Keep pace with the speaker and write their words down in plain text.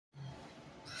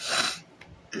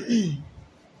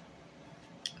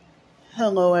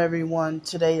Hello, everyone.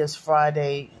 Today is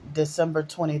Friday, December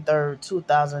 23rd,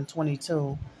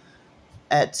 2022,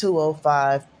 at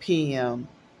 2:05 p.m.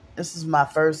 This is my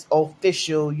first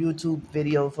official YouTube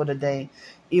video for the day,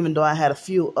 even though I had a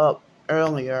few up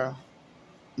earlier.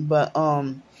 But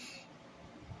I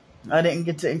didn't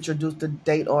get to introduce the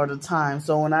date or the time.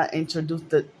 So when I introduce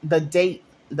the date,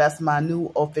 that's my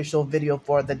new official video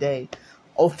for the day.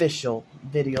 Official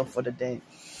video for the day.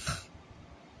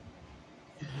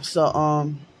 So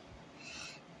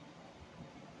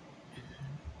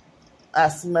I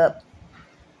slept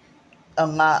a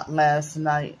lot last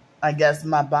night. I guess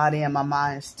my body and my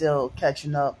mind still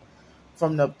catching up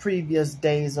from the previous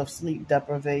days of sleep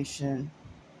deprivation.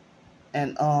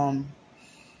 And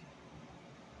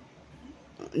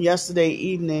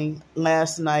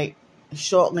last night,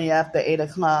 shortly after 8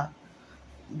 o'clock,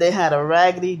 they had a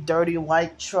raggedy, dirty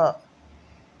white truck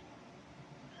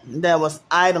that was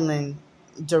idling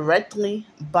directly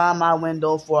by my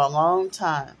window for a long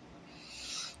time.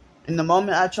 And the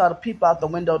moment I try to peep out the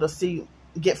window to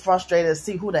get frustrated to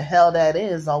see who the hell that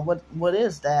is or what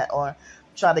is that, or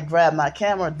try to grab my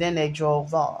camera, then they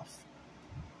drove off.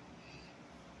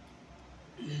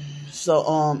 So,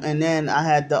 and then I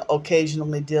had to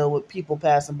occasionally deal with people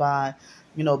passing by,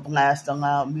 blasting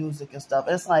loud music and stuff.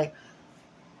 It's like,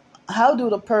 how do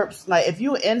the perps, like, if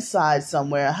you're inside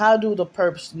somewhere, how do the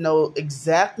perps know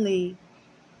exactly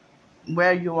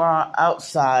where you are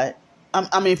outside?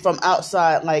 I mean, from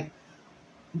outside, like,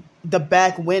 the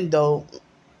back window,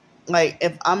 like,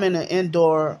 if I'm in an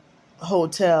indoor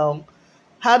hotel,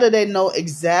 how do they know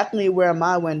exactly where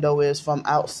my window is from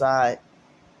outside?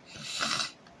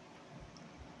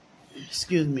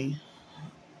 Excuse me.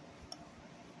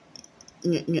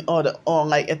 Or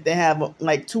like if they have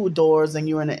like two doors and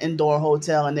you're in an indoor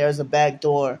hotel and there's a back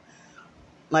door,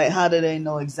 like how do they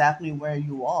know exactly where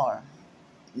you are?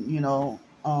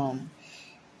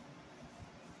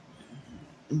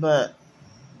 But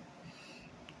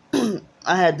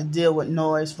I had to deal with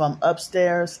noise from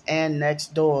upstairs and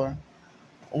next door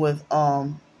with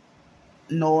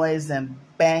noise and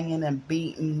banging and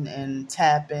beating and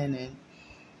tapping and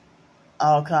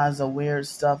all kinds of weird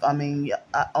stuff. I mean,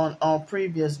 on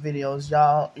previous videos,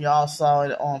 y'all saw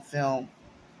it on film.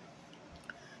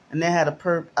 And they had a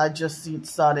perp. I just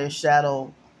saw their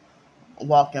shadow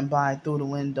walking by through the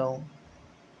window.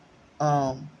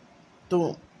 I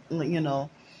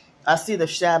see the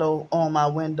shadow on my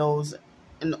windows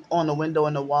on the window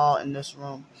in the wall in this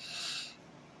room.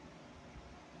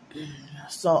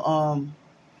 So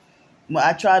when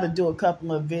I tried to do a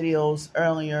couple of videos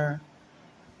earlier,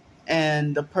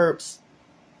 and the perps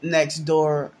next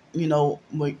door,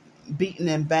 were beating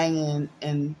and banging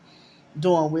and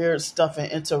doing weird stuff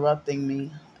and interrupting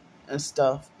me and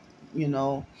stuff,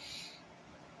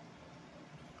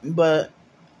 But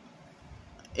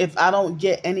if I don't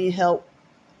get any help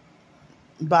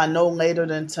by no later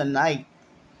than tonight,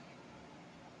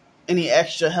 any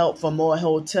extra help for more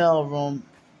hotel room,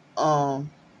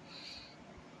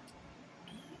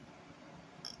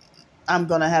 I'm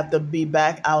going to have to be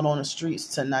back out on the streets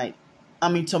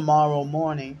tomorrow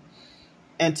morning.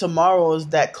 And tomorrow is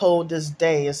that coldest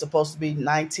day. It's supposed to be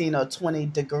 19 or 20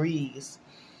 degrees.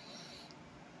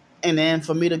 And then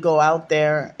for me to go out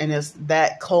there and it's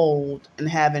that cold and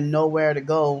having nowhere to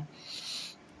go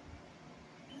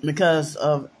because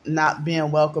of not being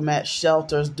welcome at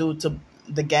shelters due to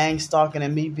the gang stalking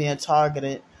and me being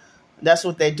targeted. That's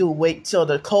what they do. Wait till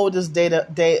the coldest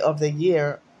day of the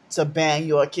year to ban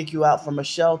you or kick you out from a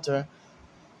shelter.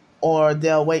 Or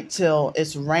they'll wait till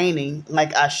it's raining,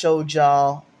 like I showed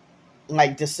y'all,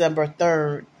 like December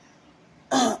 3rd.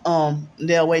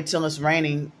 They'll wait till it's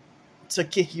raining to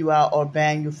kick you out or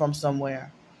ban you from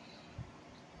somewhere.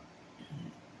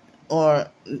 And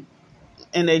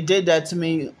they did that to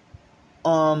me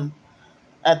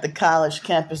at the college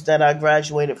campus that I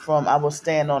graduated from. I was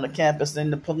staying on the campus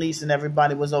and the police and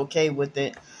everybody was okay with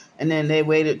it. And then they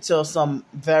waited till some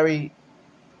very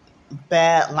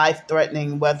bad,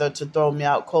 life-threatening weather to throw me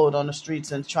out cold on the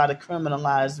streets and try to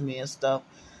criminalize me and stuff,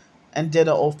 and did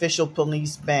an official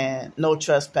police ban, no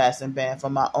trespassing ban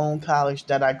from my own college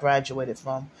that I graduated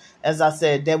from. As I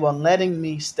said, they were letting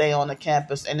me stay on the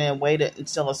campus and then waited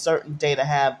until a certain day to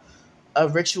have a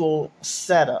ritual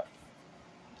set up.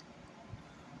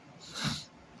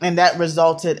 And that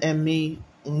resulted in me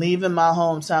leaving my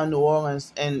hometown, New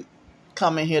Orleans, and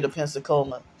coming here to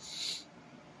Pensacola.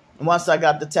 Once I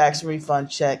got the tax refund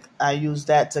check, I used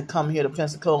that to come here to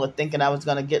Pensacola thinking I was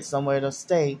going to get somewhere to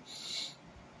stay.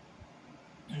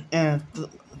 And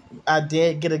I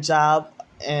did get a job,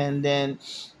 and then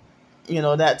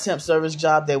that temp service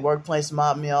job, they workplace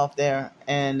mobbed me off there,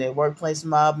 and they workplace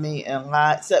mobbed me and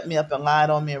set me up and lied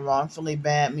on me and wrongfully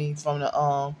banned me from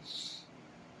the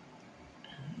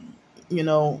you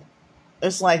know,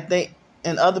 it's like they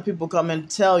and other people come and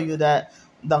tell you that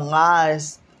the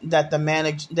lies that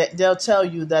they'll tell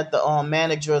you that the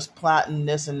manager is plotting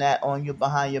this and that on you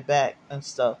behind your back and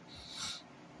stuff.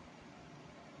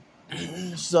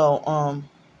 So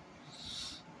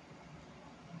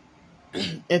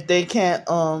if they can't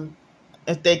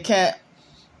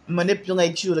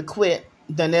manipulate you to quit,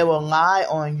 then they will lie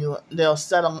on you. They'll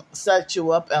set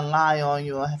you up and lie on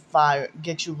you and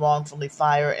get you wrongfully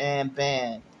fired and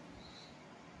banned.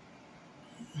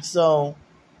 So,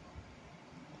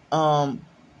 and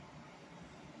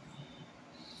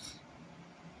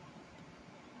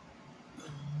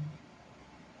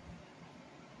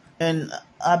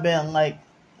I've been like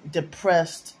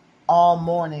depressed all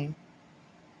morning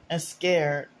and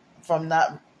scared from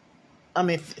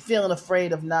feeling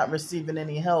afraid of not receiving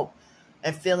any help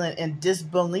and feeling in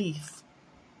disbelief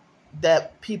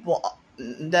that people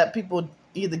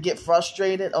either get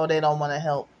frustrated or they don't want to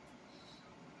help.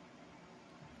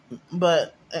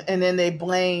 And then they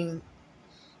blame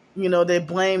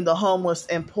the homeless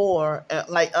and poor.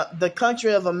 Like the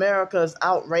country of America is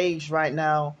outraged right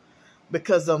now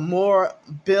because of more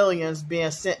billions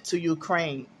being sent to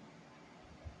Ukraine,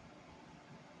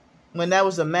 when that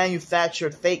was a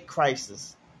manufactured fake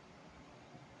crisis.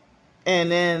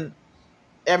 And then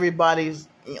everybody's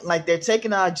like, they're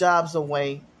taking our jobs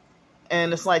away,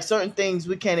 and it's like certain things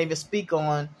we can't even speak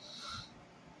on,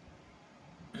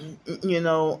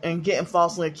 and getting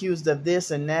falsely accused of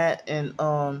this and that.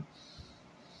 And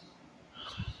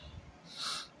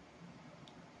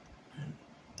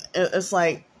it's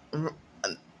like,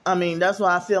 that's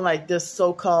why I feel like this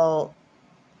so-called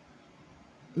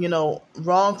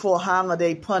wrongful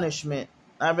holiday punishment,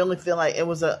 I really feel like it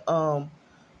was a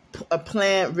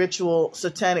planned ritual,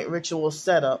 satanic ritual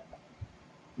setup.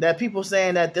 That people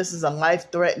saying that this is a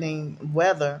life-threatening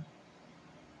weather,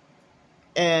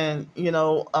 and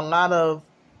a lot of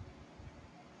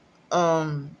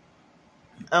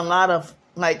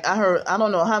like, I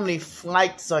don't know how many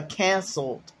flights are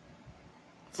canceled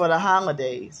for the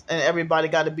holidays, and everybody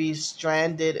got to be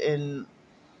stranded and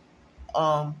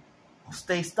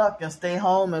stay stuck and stay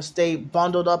home and stay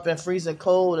bundled up in freezing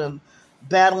cold and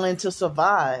battling to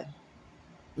survive,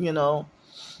 But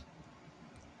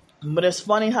it's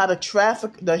funny how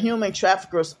the human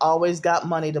traffickers always got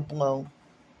money to blow.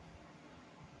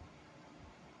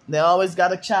 They always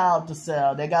got a child to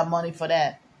sell. They got money for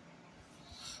that.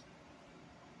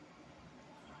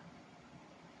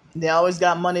 They always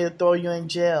got money to throw you in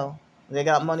jail. They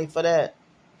got money for that.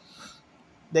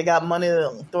 They got money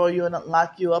to throw you and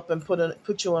lock you up and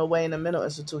put you away in a mental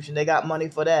institution. They got money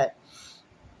for that.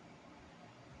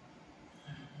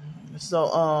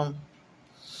 So,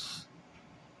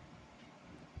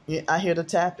 yeah, I hear the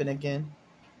tapping again.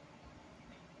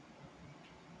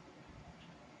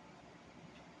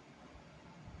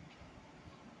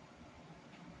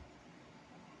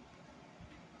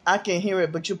 I can hear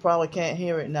it, but you probably can't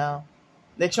hear it now.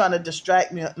 They're trying to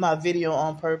distract me, my video,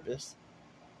 on purpose.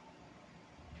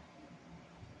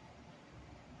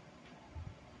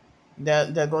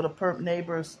 There go the perp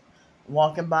neighbors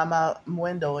walking by my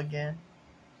window again.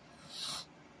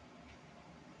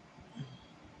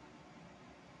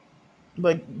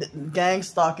 But gang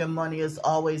stalking money is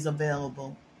always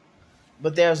available.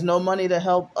 But there's no money to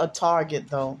help a target,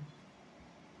 though.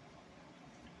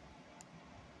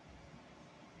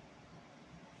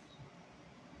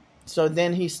 So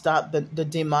then he stopped the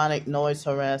demonic noise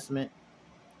harassment.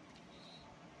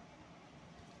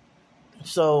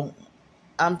 So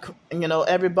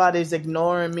everybody's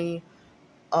ignoring me,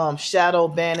 shadow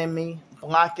banning me,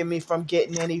 blocking me from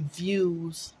getting any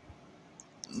views.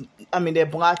 They're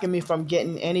blocking me from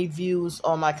getting any views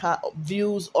on my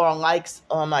views or likes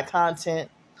on my content,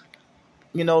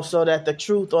 so that the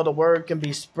truth or the word can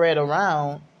be spread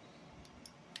around.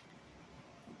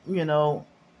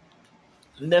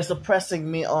 They're suppressing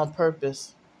me on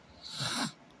purpose.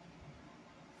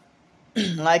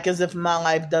 Like as if my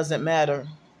life doesn't matter.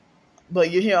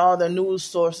 But you hear all the news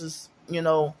sources,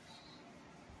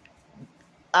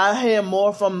 I hear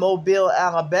more from Mobile,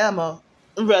 Alabama,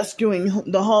 rescuing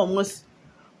the homeless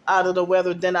out of the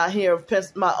weather than I hear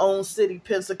of my own city,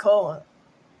 Pensacola.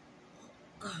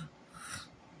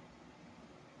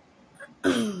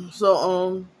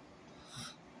 So,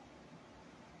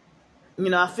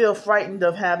 I feel frightened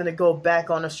of having to go back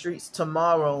on the streets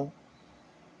tomorrow.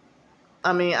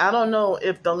 I don't know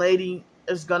if the lady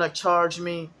is going to charge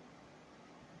me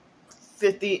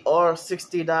 $50 or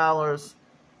 $60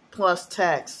 plus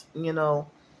tax,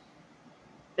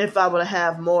 if I were to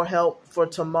have more help for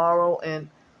tomorrow. And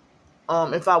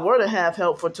if I were to have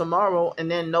help for tomorrow and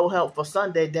then no help for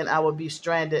Sunday, then I would be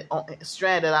stranded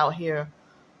out here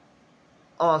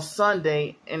on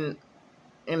Sunday, and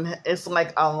it's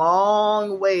like a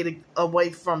long way away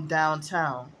from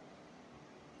downtown,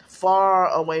 far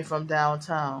away from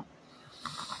downtown.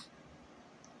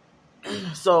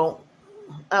 So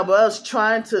I was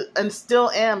trying to, and still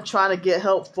am trying to get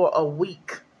help for a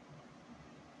week.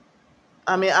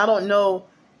 I mean, I don't know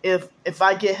if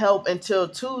I get help until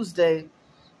Tuesday,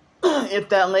 if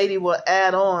that lady will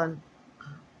add on,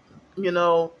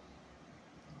 the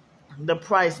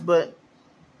price. But,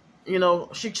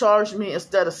 she charged me,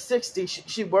 instead of $60,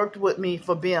 she worked with me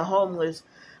for being homeless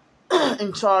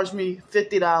and charged me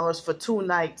 $50 for 2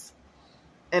 nights.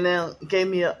 And then gave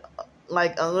me a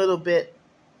little bit,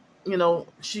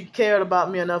 she cared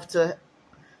about me enough to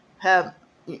have,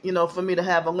 for me to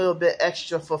have a little bit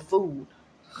extra for food.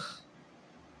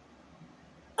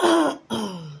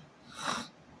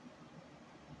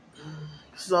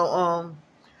 So,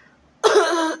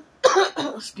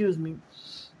 excuse me.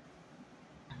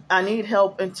 I need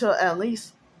help until at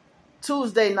least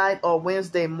Tuesday night or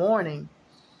Wednesday morning.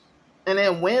 And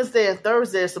then Wednesday and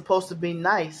Thursday is supposed to be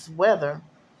nice weather.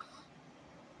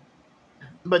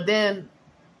 But then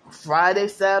Friday,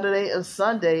 Saturday, and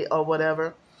Sunday or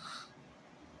whatever,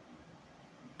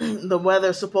 the weather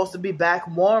is supposed to be back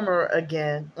warmer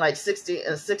again, like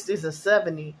 60s and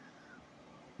 70.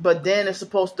 But then it's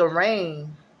supposed to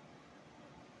rain.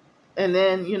 And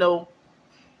then,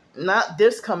 not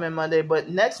this coming Monday, but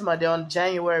next Monday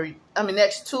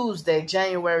next Tuesday,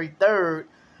 January 3rd,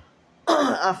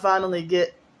 I finally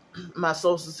get my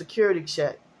Social Security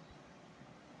check.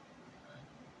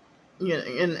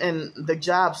 And the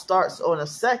job starts on the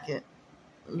 2nd,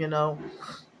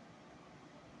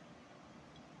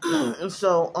 And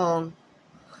so,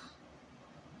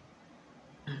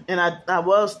 and I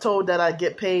was told that I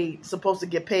supposed to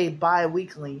get paid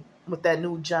bi-weekly with that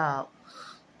new job.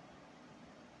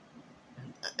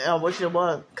 I wish it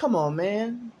was. Come on,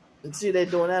 man. And see, they're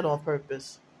doing that on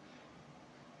purpose.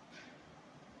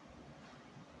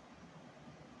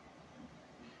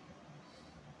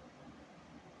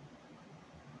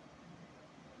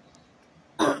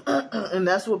 And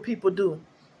that's what people do.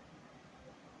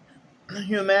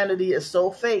 Humanity is so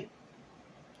fake.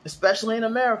 Especially in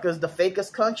America. It's the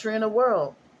fakest country in the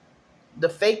world. The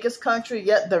fakest country,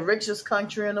 yet the richest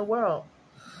country in the world.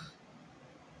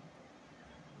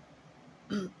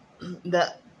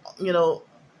 That,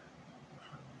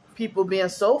 people being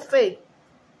so fake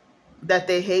that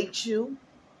they hate you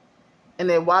and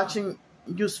they're watching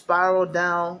you spiral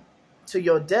down to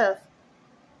your death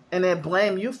and then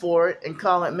blame you for it and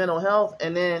call it mental health,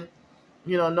 and then,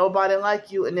 nobody like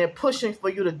you, and they're pushing for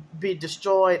you to be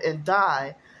destroyed and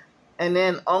die, and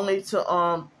then only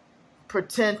to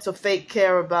pretend to fake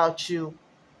care about you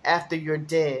after you're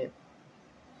dead.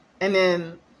 And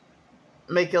then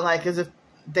make it like as if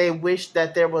they wish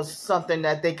that there was something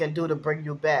that they can do to bring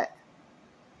you back.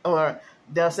 Or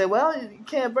they'll say, well, you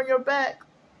can't bring her back.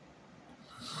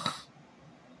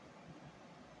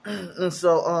 And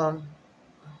so,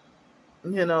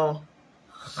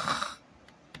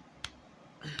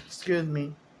 excuse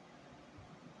me.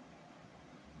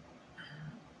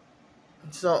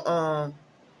 So,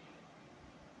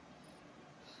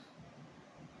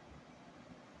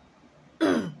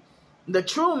 the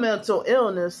true mental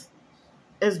illness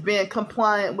is being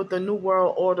compliant with the New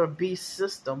World Order beast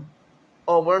system,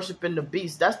 or worshiping the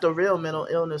beast. That's the real mental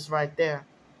illness right there.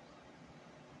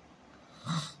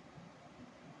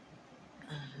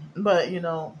 But, I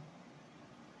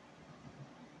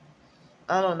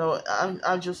don't know.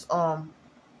 I just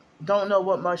don't know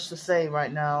what much to say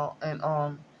right now.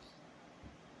 And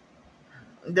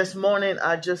this morning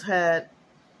I just had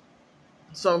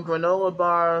some granola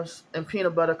bars and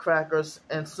peanut butter crackers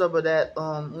and some of that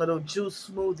little juice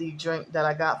smoothie drink that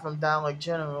I got from Dollar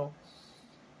General.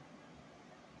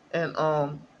 And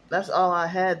that's all I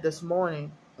had this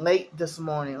morning, late this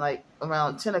morning, like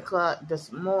around 10 o'clock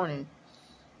this morning.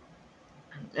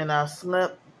 And I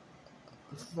slept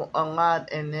a lot,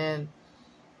 and then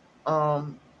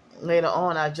later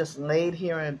on I just laid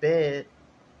here in bed,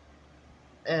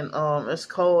 and it's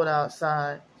cold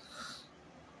outside.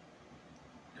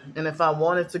 And if I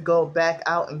wanted to go back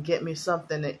out and get me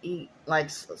something to eat, like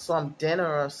some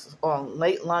dinner or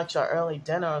late lunch or early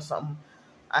dinner or something,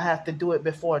 I have to do it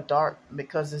before dark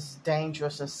because it's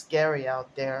dangerous and scary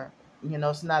out there.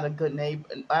 It's not a good neighbor.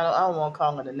 I don't want to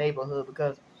call it a neighborhood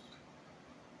because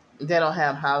They don't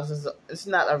have houses. It's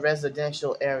not a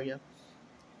residential area.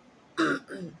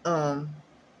 But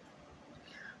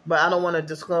I don't want to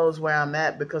disclose where I'm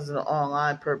at because of the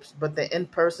online perps. But the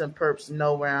in-person perps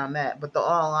know where I'm at. But the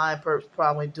online perps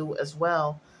probably do as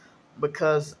well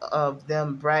because of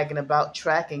them bragging about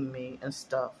tracking me and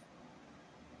stuff.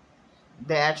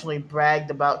 They actually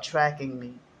bragged about tracking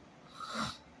me.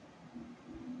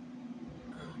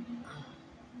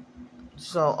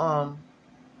 So,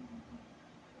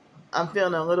 I'm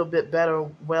feeling a little bit better,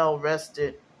 well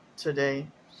rested today.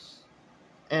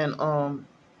 And,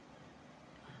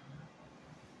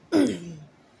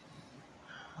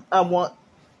 I want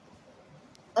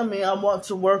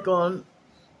to work on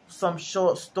some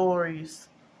short stories.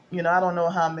 I don't know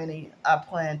how many I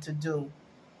plan to do,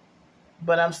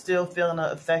 but I'm still feeling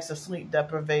the effects of sleep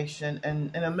deprivation.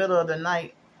 And in the middle of the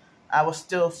night, I was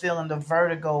still feeling the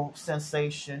vertigo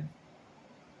sensation.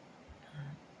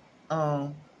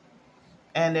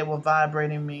 And they were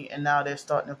vibrating me, and now they're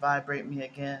starting to vibrate me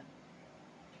again.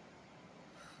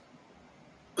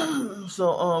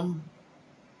 So,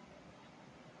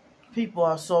 people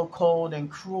are so cold and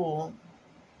cruel,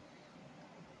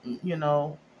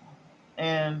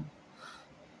 and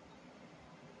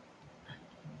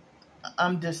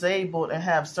I'm disabled and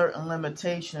have certain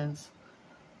limitations,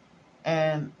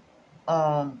 and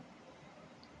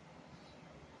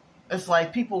it's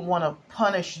like people want to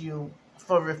punish you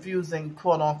for refusing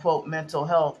quote unquote mental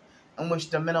health, in which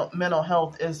the mental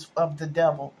health is of the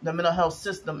devil. The mental health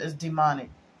system is demonic.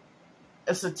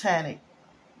 It's satanic.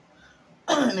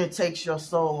 And it takes your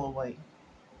soul away.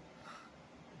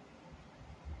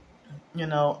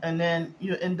 And then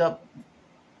you end up,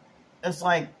 it's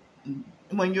like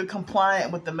when you're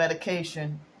compliant with the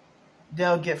medication,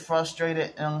 they'll get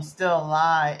frustrated and still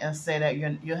lie and say that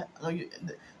you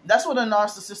that's what a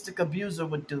narcissistic abuser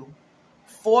would do.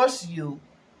 Force you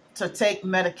to take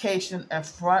medication in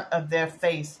front of their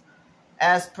face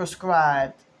as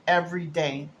prescribed every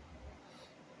day,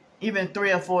 even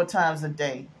 3 or 4 times a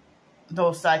day,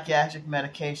 those psychiatric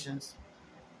medications.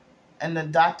 And the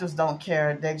doctors don't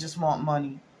care. They just want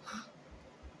money.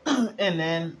 And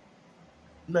then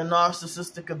the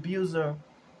narcissistic abuser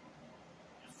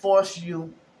force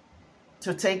you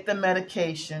to take the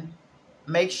medication,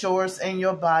 make sure it's in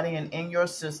your body and in your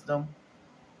system.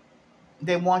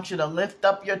 They want you to lift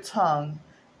up your tongue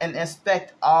and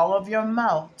inspect all of your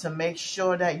mouth to make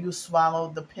sure that you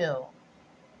swallow the pill.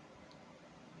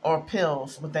 Or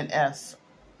pills with an S,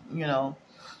 And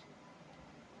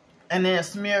then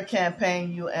smear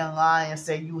campaign you and lie and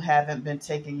say you haven't been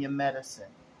taking your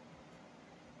medicine.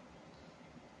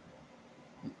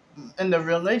 And the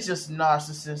religious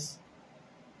narcissists,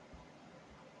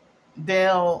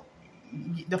 the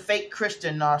fake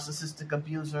Christian narcissistic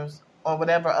abusers, or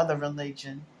whatever other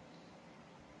religion,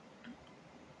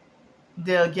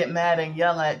 they'll get mad and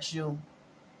yell at you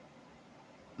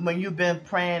when you've been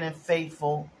praying and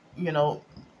faithful,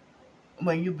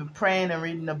 when you've been praying and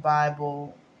reading the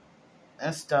Bible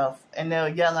and stuff, and they'll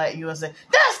yell at you and say,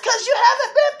 that's because you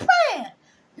haven't been praying.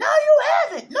 No, you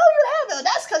haven't. No, you haven't.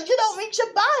 That's because you don't read your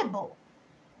Bible.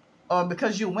 Or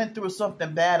because you went through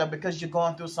something bad, or because you're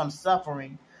going through some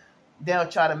suffering. They'll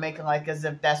try to make it like as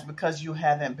if that's because you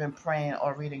haven't been praying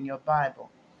or reading your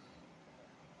Bible.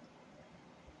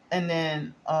 And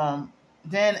then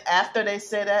after they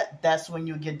say that, that's when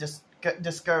you get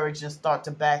discouraged and start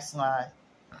to backslide.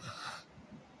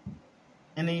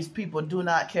 And these people do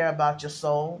not care about your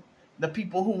soul. The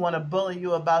people who want to bully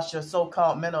you about your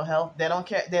so-called mental health, they don't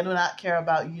care. They do not care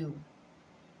about you.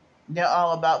 They're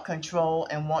all about control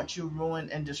and want you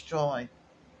ruined and destroyed.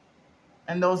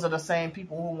 And those are the same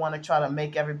people who want to try to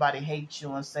make everybody hate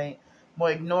you and say,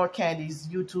 well, ignore Candy's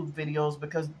YouTube videos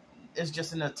because it's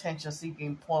just an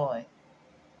attention-seeking ploy.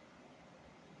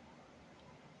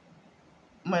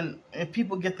 If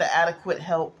people get the adequate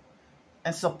help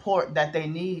and support that they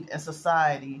need in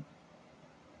society,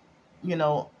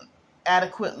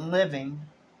 adequate living,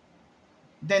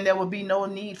 then there would be no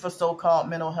need for so-called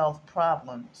mental health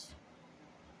problems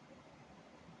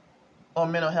or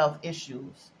mental health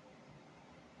issues.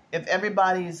 If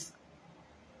everybody's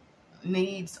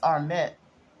needs are met,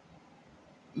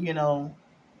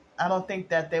 I don't think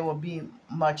that there will be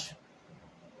much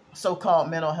so-called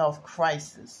mental health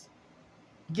crisis.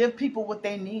 Give people what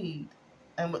they need,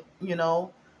 and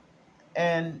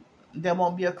and there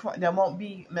won't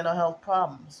be mental health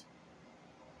problems.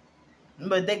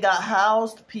 But they got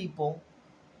housed people.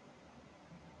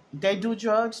 They do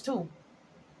drugs too.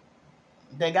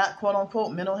 They got quote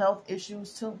unquote mental health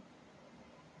issues too.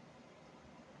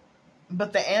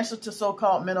 But the answer to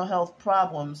so-called mental health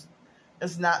problems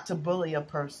is not to bully a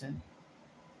person.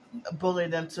 bully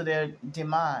them to their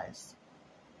demise.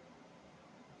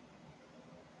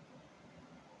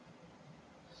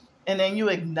 And then you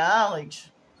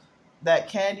acknowledge that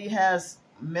Candy has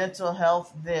mental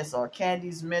health this, or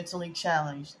Candy's mentally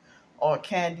challenged, or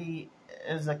Candy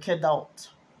is a kidult,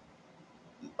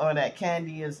 or that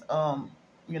Candy is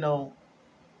you know,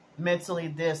 mentally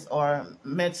this or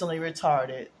mentally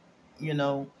retarded. You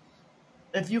know,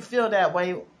 if you feel that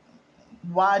way,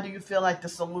 why do you feel like the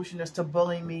solution is to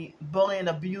bully and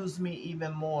abuse me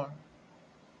even more,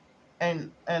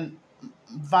 and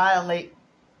violate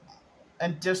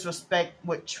and disrespect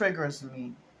what triggers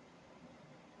me,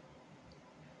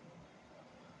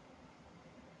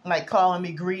 like calling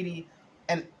me greedy,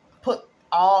 and put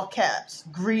all caps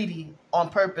greedy on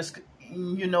purpose?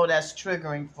 You know that's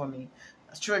triggering for me.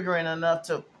 It's triggering enough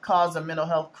to cause a mental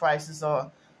health crisis,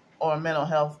 or a mental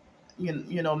health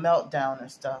you know meltdown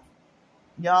and stuff.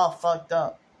 Y'all fucked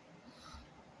up.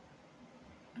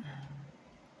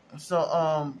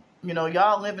 So you know,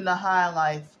 y'all living the high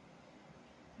life.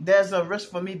 There's a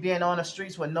risk for me being on the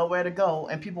streets with nowhere to go,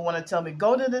 and people want to tell me,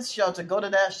 go to this shelter, go to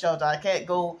that shelter. I can't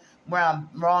go where I'm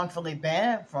wrongfully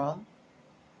banned from.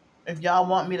 If y'all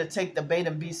want me to take the bait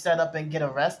and be set up and get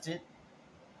arrested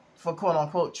for quote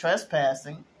unquote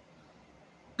trespassing.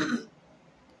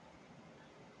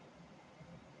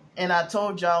 And I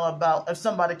told y'all about if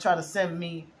somebody tried to send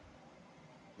me,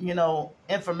 you know,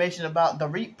 information about the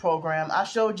REAP program. I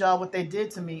showed y'all what they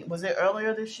did to me. Was it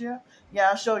earlier this year? Yeah,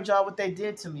 I showed y'all what they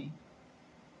did to me.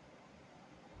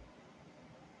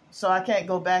 So I can't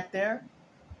go back there.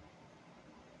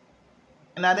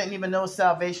 And I didn't even know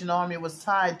Salvation Army was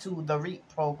tied to the REAP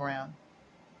program.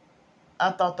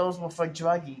 I thought those were for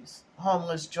druggies,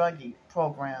 homeless druggie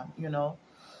program, you know.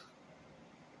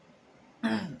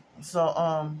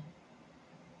 So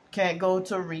can't go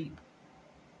to REAP.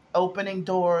 Opening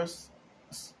doors,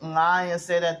 lie and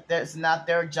say that that's not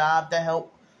their job to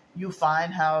help you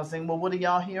find housing. Well, what are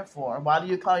y'all here for? Why do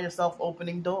you call yourself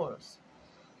opening doors?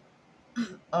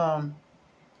 And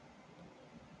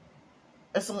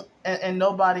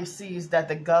nobody sees that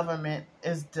the government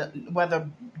is, whether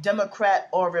Democrat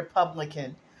or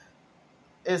Republican,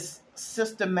 is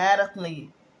systematically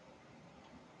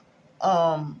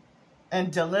and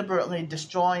deliberately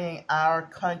destroying our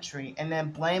country, and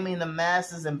then blaming the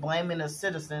masses and blaming the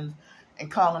citizens and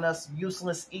calling us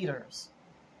useless eaters.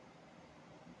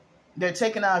 They're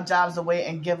taking our jobs away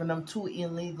and giving them to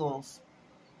illegals,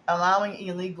 allowing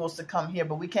illegals to come here,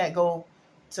 but we can't go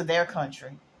to their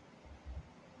country.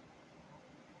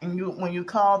 And when you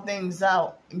call things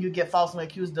out, you get falsely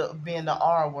accused of being the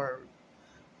R word.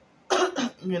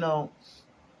 You know.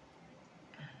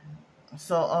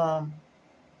 So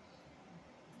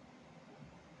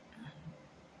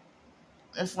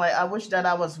it's like I wish that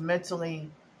I was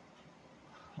mentally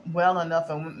well enough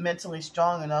and mentally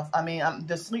strong enough. I mean,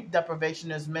 the sleep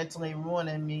deprivation is mentally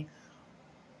ruining me,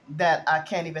 that I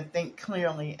can't even think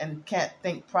clearly and can't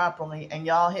think properly. And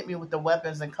y'all hit me with the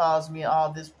weapons and cause me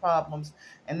all these problems,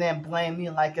 and then blame me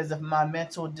like as if my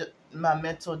mental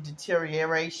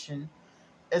deterioration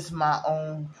is my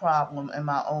own problem and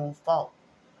my own fault.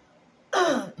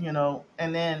 You know,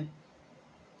 and then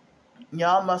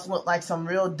y'all must look like some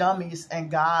real dummies in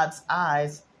God's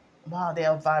eyes. Wow, they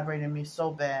are vibrating me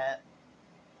so bad.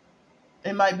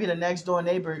 It might be the next door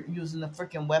neighbor using the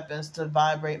freaking weapons to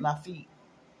vibrate my feet.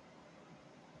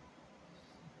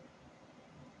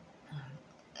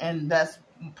 And that's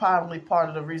probably part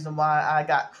of the reason why I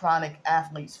got chronic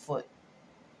athlete's foot.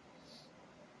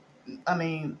 I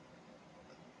mean,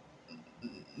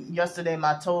 yesterday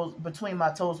between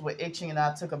my toes were itching, and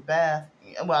I took a bath.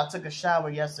 Well, I took a shower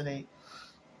yesterday.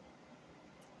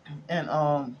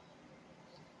 And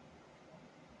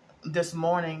this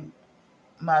morning,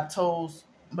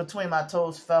 between my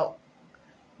toes felt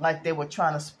like they were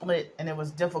trying to split, and it was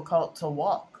difficult to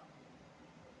walk.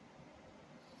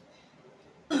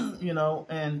 You know,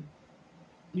 and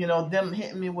you know, them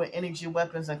hitting me with energy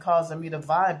weapons and causing me to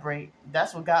vibrate,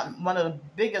 that's what got one of the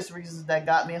biggest reasons that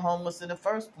got me homeless in the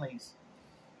first place.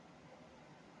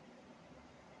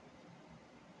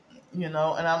 You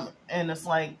know, and it's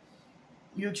like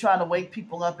you try to wake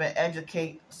people up and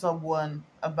educate someone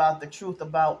about the truth,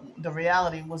 about the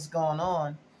reality of what's going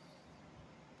on,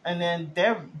 and then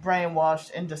they're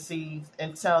brainwashed and deceived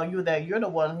and tell you that you're the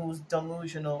one who's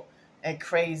delusional and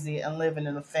crazy and living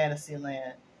in a fantasy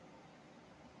land.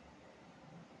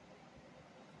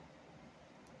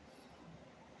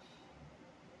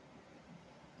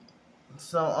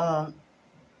 So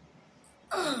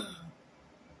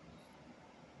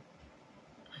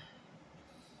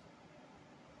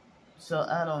so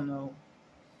I don't know.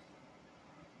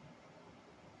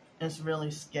 It's really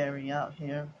scary out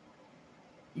here,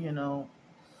 you know,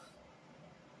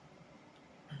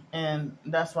 and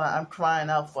that's why I'm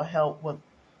crying out for help with,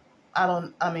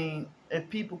 I mean, if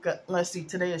people could, let's see,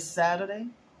 today is Saturday.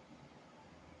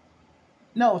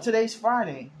 No, today's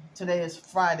Friday. Today is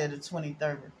Friday the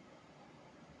 23rd.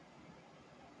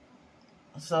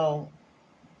 So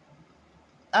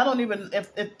I don't even,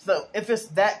 if it's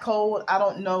that cold, I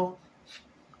don't know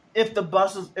if the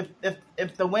buses,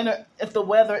 if the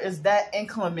weather is that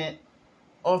inclement,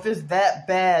 or if it's that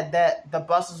bad that the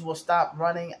buses will stop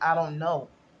running. I don't know.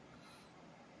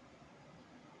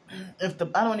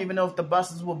 I don't even know if the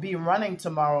buses will be running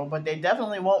tomorrow, but they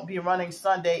definitely won't be running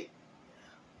Sunday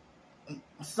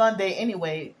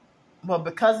anyway. Well,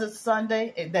 because it's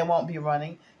Sunday, they won't be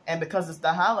running, and because it's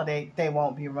the holiday, they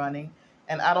won't be running.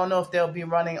 And I don't know if they'll be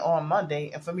running on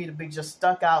Monday. And for me to be just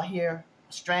stuck out here,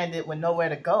 stranded with nowhere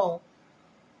to go,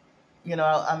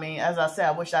 I mean, as I said,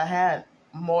 I wish I had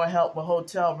more help with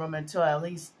hotel room until at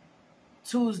least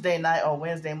Tuesday night or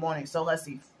Wednesday morning. So let's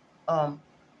see,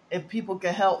 if people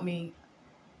can help me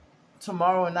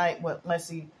tomorrow night with, let's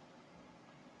see,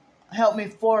 help me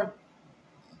before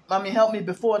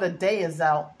the day is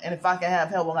out. And if I can have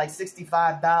help with like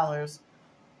 $65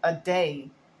 a day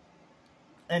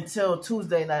until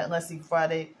Tuesday night, let's see,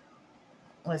 Friday,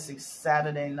 let's see,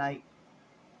 Saturday night,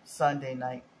 Sunday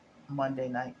night, Monday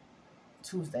night,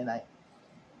 Tuesday night.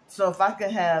 So if I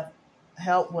could have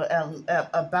help with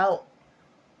about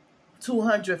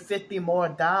 $250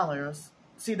 more,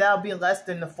 see, that would be less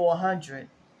than the $400.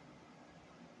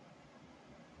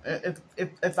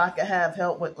 If I could have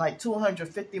help with like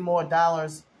 $250 more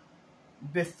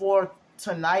before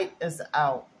tonight is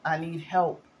out, I need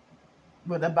help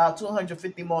with about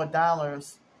 $250 more.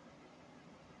 But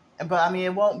I mean,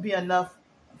 it won't be enough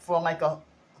for like the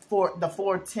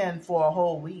 $410 for a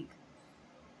whole week.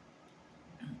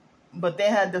 But they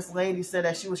had this lady said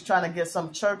that she was trying to get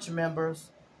some church members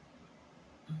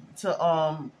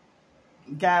to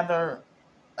gather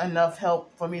enough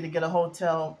help for me to get the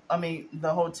hotel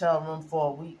room for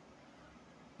a week.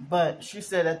 But she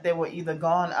said that they were either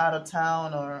gone out of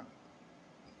town or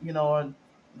or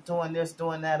doing this,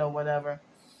 doing that, or whatever.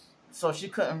 So she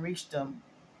couldn't reach them.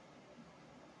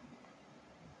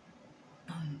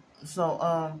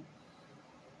 So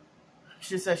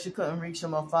she said she couldn't reach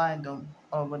them or find them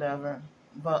or whatever.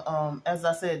 But as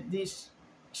I said, these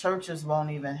churches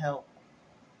won't even help.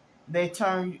 They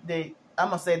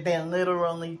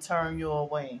literally turn you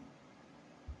away.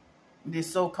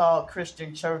 These so-called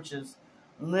Christian churches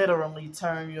literally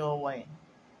turn you away.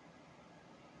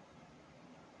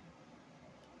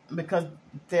 Because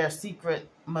they're secret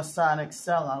Masonic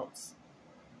sellouts.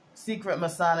 Secret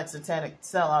Masonic satanic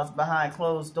sellouts behind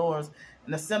closed doors.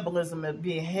 And the symbolism of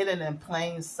being hidden in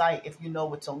plain sight if you know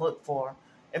what to look for,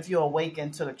 if you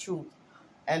awaken to the truth.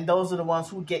 And those are the ones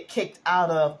who get kicked out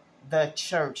of the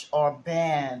church or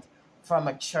banned from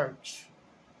a church.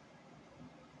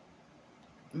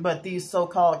 But these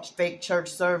so-called fake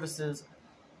church services,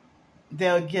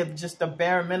 they'll give just the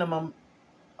bare minimum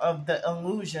of the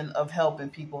illusion of helping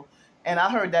people. And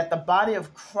I heard that the body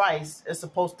of Christ is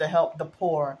supposed to help the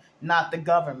poor, not the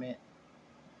government.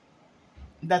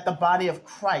 That the body of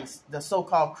Christ, the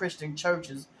so-called Christian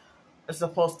churches, are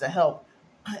supposed to help.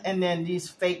 And then these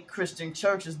fake Christian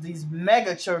churches, these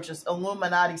mega churches,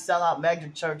 Illuminati sellout mega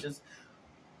churches,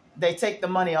 they take the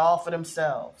money all for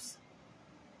themselves.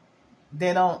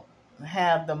 They don't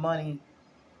have the money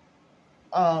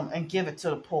and give it to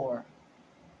the poor.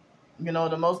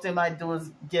 The most they might do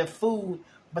is give food,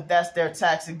 but that's their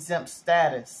tax exempt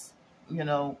status,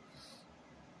 and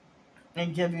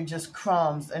give you just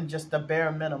crumbs and just the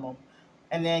bare minimum,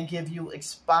 and then give you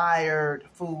expired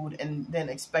food and then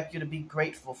expect you to be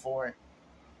grateful for it.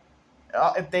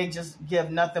 If they just give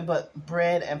nothing but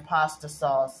bread and pasta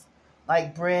sauce,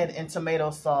 like bread and tomato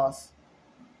sauce,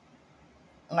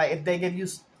 like if they give you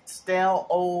stale,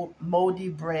 old, moldy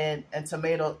bread and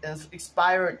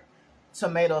expired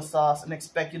tomato sauce and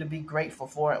expect you to be grateful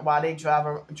for it while they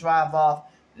drive off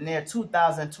in their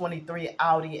 2023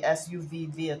 Audi SUV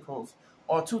vehicles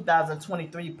or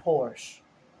 2023 Porsche.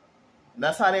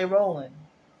 That's how they rolling.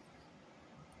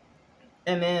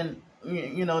 And then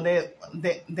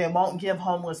they won't give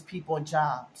homeless people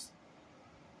jobs,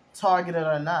 targeted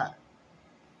or not.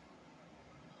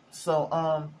 So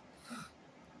I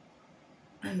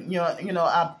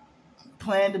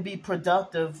plan to be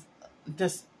productive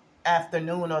this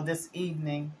afternoon or this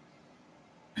evening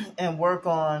and work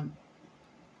on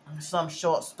some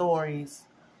short stories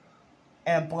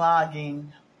and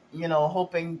blogging,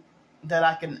 hoping that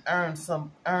I can earn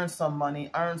some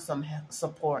money, earn some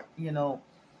support.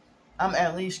 I'm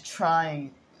at least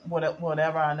trying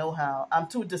whatever I know how. I'm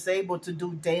too disabled to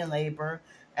do day labor,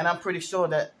 and I'm pretty sure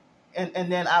that.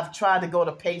 And then I've tried to go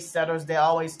to pace setters. They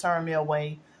always turn me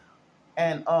away.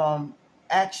 And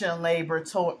Action Labor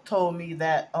told me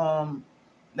that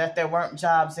there weren't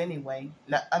jobs anyway.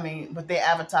 I mean, but they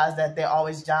advertise that there are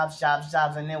always jobs,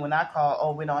 and then when I call,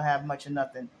 oh, we don't have much of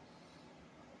nothing.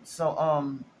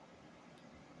 So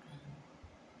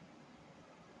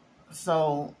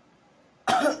so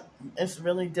it's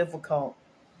really difficult.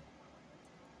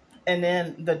 And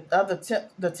then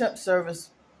the temp service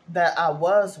that I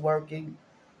was working,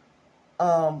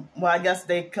 well, I guess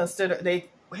they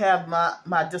have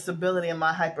my disability and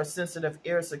my hypersensitive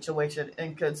ear situation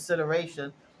in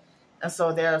consideration, and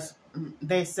so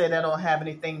they say they don't have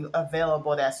anything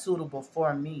available that's suitable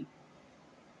for me,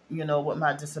 with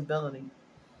my disability.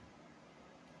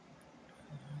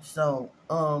 So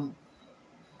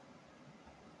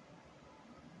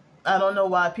I don't know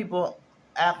why people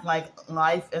act like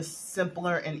life is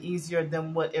simpler and easier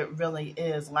than what it really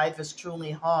is. Life is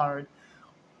truly hard,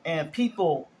 and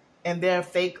people and their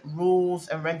fake rules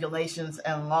and regulations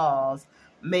and laws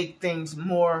make things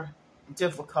more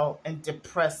difficult and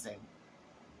depressing.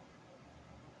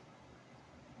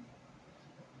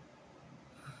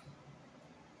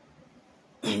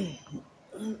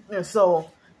 And so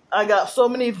I got so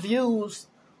many views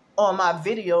on my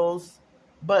videos,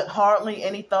 but hardly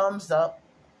any thumbs up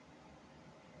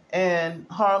and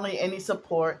hardly any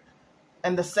support.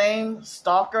 And the same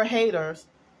stalker haters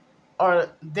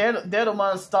they're the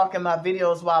ones stalking my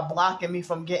videos while blocking me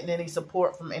from getting any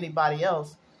support from anybody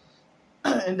else.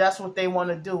 And that's what they want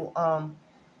to do.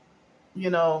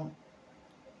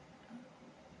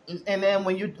 And then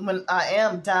when I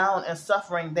am down and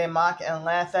suffering, they mock and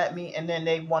laugh at me, and then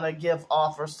they want to give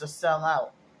offers to sell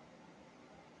out.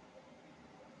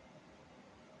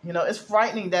 It's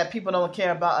frightening that people don't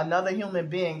care about another human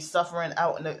being suffering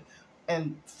out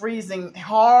in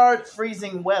hard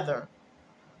freezing weather.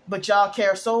 But y'all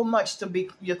care so much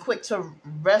you're quick to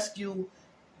rescue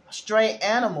stray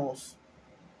animals.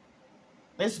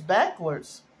 It's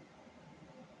backwards.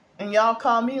 And y'all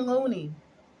call me loony.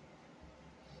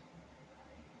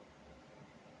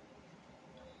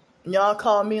 Y'all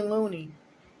call me loony.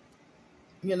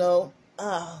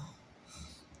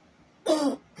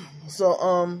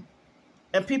 So,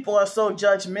 and people are so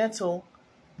judgmental.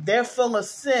 They're full of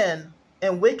sin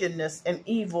and wickedness and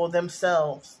evil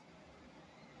themselves.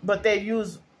 But they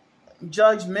use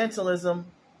judgmentalism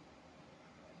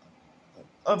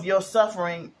of your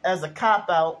suffering as a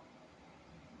cop-out,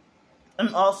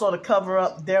 and also to cover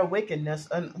up their wickedness,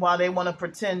 and while they want to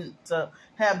pretend to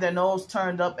have their nose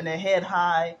turned up and their head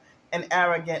high and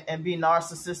arrogant and be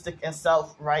narcissistic and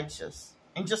self-righteous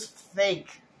and just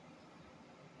fake.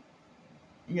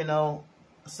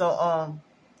 So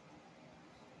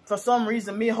for some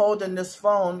reason, me holding this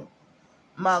phone,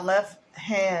 my left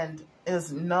hand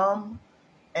is numb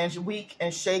and weak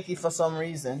and shaky for some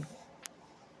reason.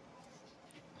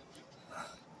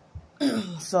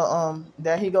 So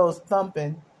there he goes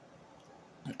thumping.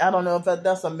 I don't know if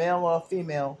that's a male or a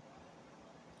female.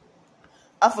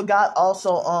 I forgot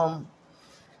also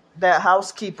that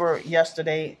housekeeper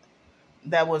yesterday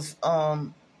that was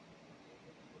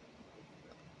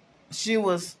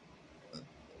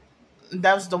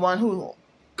that was the one who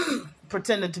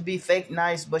pretended to be fake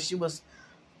nice, but she was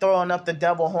throwing up the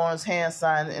devil horns hand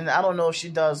sign, and I don't know if she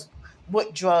does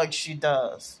what drug she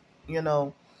does. I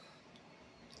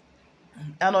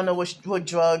don't know what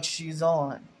drug she's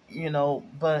on.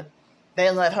 But they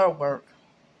let her work.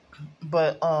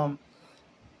 But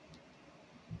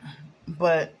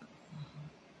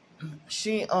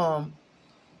she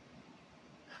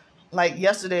like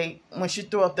yesterday when she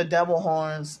threw up the devil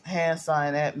horns hand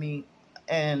sign at me,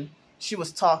 and she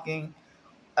was talking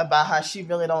about how she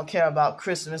really don't care about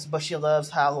Christmas, but she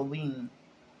loves Halloween.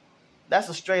 That's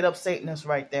a straight up Satanist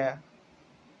right there.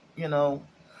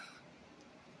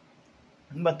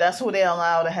 But that's who they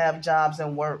allow to have jobs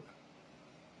and work.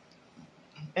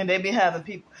 And they be having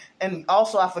people. And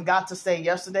also, I forgot to say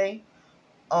yesterday,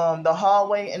 the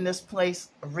hallway in this place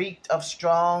reeked of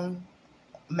strong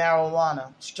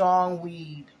marijuana, strong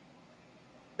weed.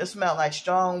 It smelled like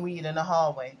strong weed in the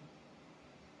hallway.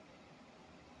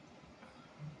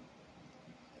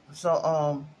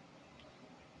 So,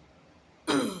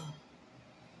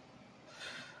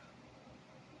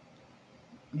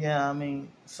 yeah, I mean,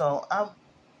 so I'm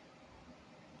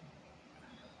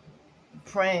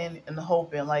praying and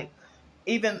hoping, like,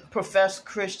 even professed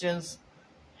Christians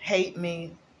hate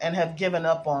me and have given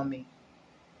up on me.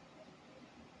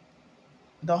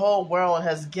 The whole world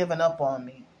has given up on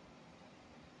me.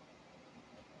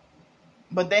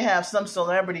 But they have some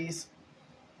celebrities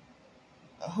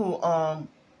who,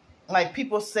 like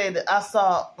people say that I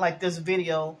saw like this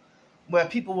video where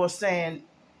people were saying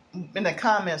in the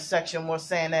comments section were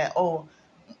saying that, oh,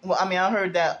 well, I mean, I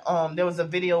heard that there was a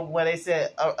video where they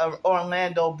said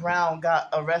Orlando Brown got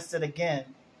arrested again,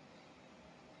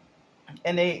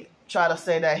 and they try to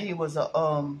say that he was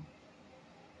on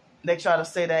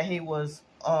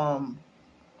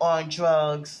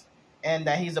drugs, and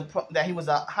that he was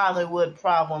a Hollywood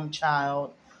problem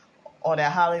child, or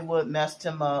that Hollywood messed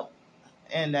him up,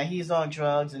 and that he's on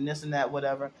drugs and this and that,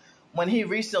 whatever. When he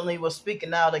recently was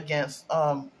speaking out against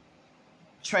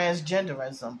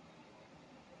transgenderism,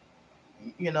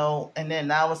 and then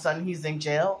now all of a sudden he's in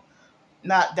jail.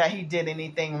 Not that he did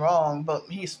anything wrong, but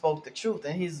he spoke the truth,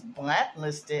 and he's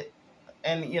blacklisted.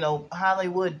 And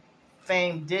Hollywood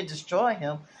fame did destroy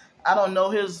him. I don't know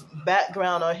his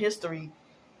background or history,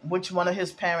 which one of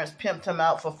his parents pimped him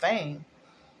out for fame,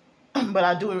 but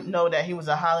I do know that he was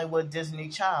a Hollywood Disney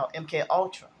child, MK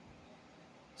Ultra.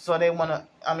 So they want to.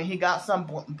 I mean, he got some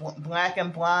black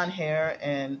and blonde hair,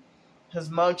 and his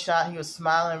mugshot, he was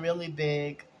smiling really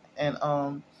big. And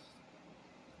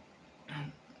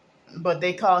but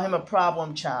they call him a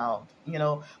problem child,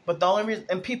 But the only reason,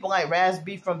 and people like Raz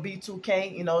B from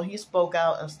B2K, he spoke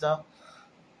out and stuff.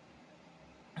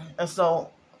 And so,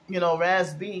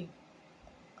 Raz B,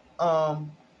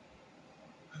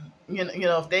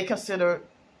 if they consider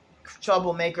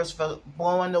troublemakers for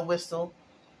blowing the whistle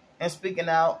and speaking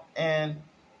out, and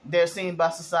they're seen by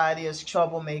society as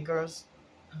troublemakers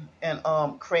and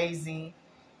crazy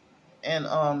and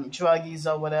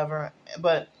druggies or whatever,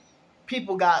 but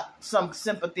people got some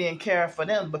sympathy and care for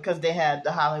them because they had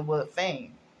the Hollywood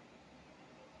fame.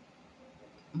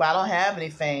 But I don't have any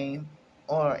fame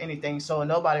or anything, so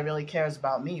nobody really cares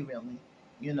about me, really,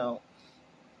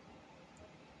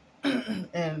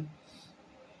 And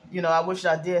I wish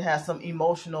I did have some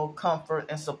emotional comfort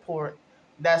and support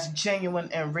that's genuine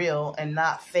and real and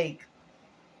not fake.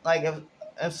 Like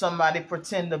if somebody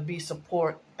pretend to be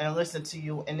support and listen to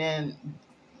you, and then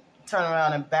turn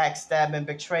around and backstab and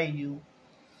betray you,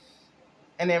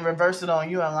 and then reverse it on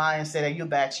you and lie and say that you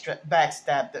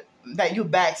backstabbed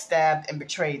and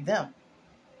betrayed them.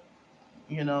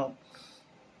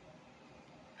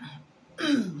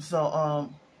 So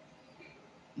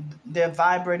they're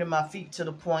vibrating my feet to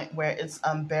the point where it's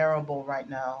unbearable right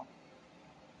now.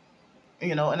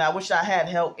 And I wish I had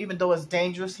help, even though it's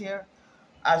dangerous here.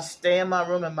 I stay in my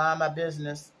room and mind my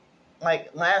business. Like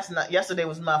yesterday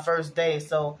was my first day,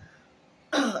 so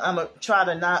I'm going to try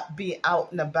to not be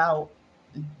out and about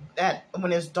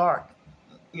when it's dark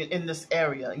in this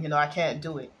area. I can't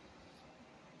do it.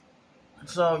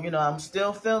 So, I'm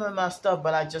still filming my stuff,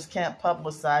 but I just can't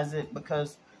publicize it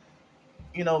because,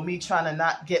 me trying to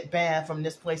not get banned from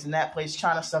this place and that place,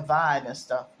 trying to survive and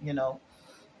stuff,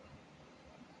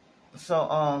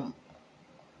 So,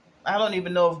 I don't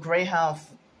even know if Greyhound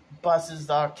buses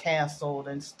are canceled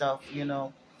and stuff,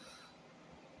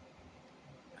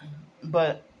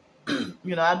 But,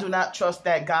 I do not trust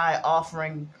that guy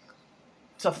offering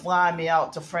to fly me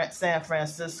out to San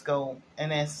Francisco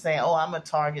and then saying, oh, I'm a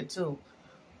target too.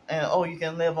 And, oh, you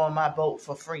can live on my boat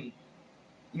for free.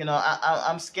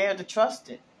 I'm scared to trust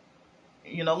it.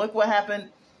 Look what happened,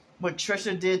 what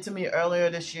Trisha did to me earlier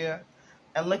this year.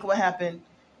 And look what happened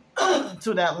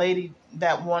to that lady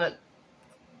that wanted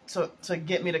to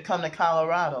get me to come to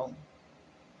Colorado.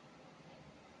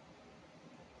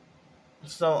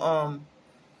 So,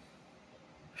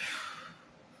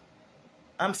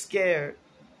 I'm scared.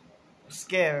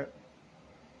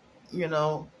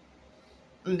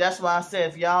 And that's why I said,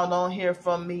 if y'all don't hear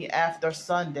from me after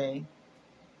Sunday,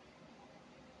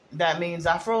 that means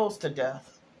I froze to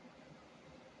death.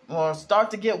 Or start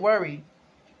to get worried.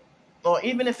 Or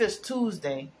even if it's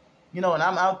Tuesday, and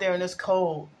I'm out there in this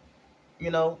cold,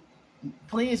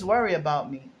 please worry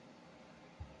about me.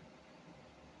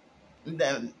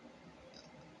 Then,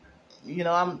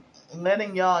 I'm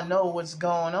letting y'all know what's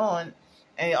going on,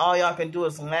 and all y'all can do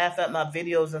is laugh at my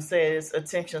videos and say it's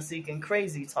attention-seeking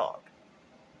crazy talk.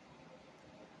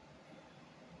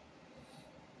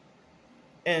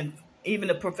 And even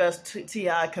the Professor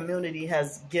T.I. community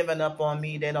has given up on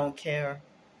me. They don't care.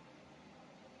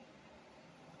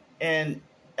 And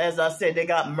as I said, they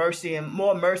got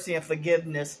more mercy and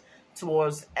forgiveness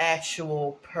towards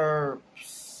actual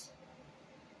perps.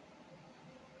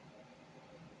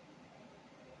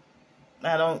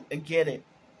 I don't get it.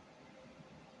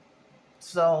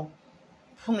 So,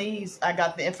 please, I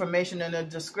got the information in the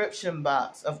description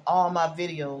box of all my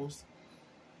videos.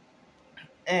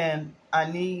 And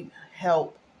I need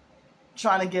help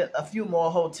trying to get a few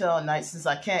more hotel nights since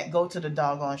I can't go to the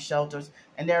doggone shelters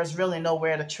and there's really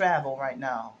nowhere to travel right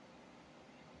now.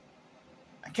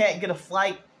 I can't get a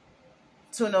flight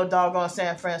to no doggone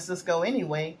San Francisco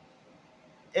anyway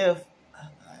if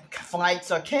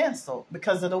flights are canceled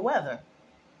because of the weather.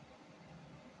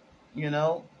 You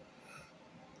know?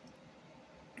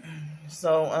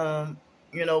 So,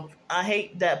 I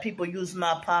hate that people use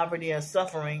my poverty and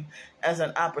suffering as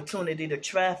an opportunity to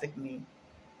traffic me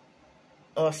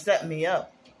or set me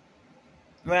up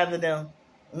rather than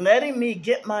letting me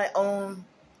get my own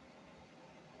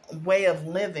way of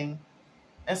living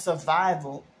and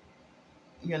survival,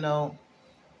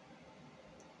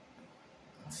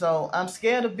 So I'm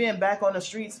scared of being back on the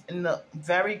streets in the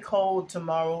very cold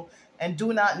tomorrow and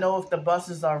do not know if the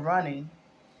buses are running.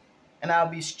 And I'll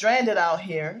be stranded out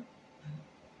here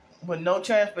with no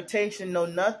transportation, no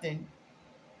nothing,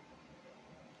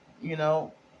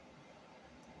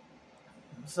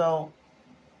 So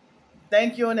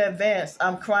thank you in advance.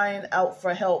 I'm crying out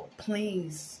for help.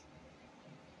 Please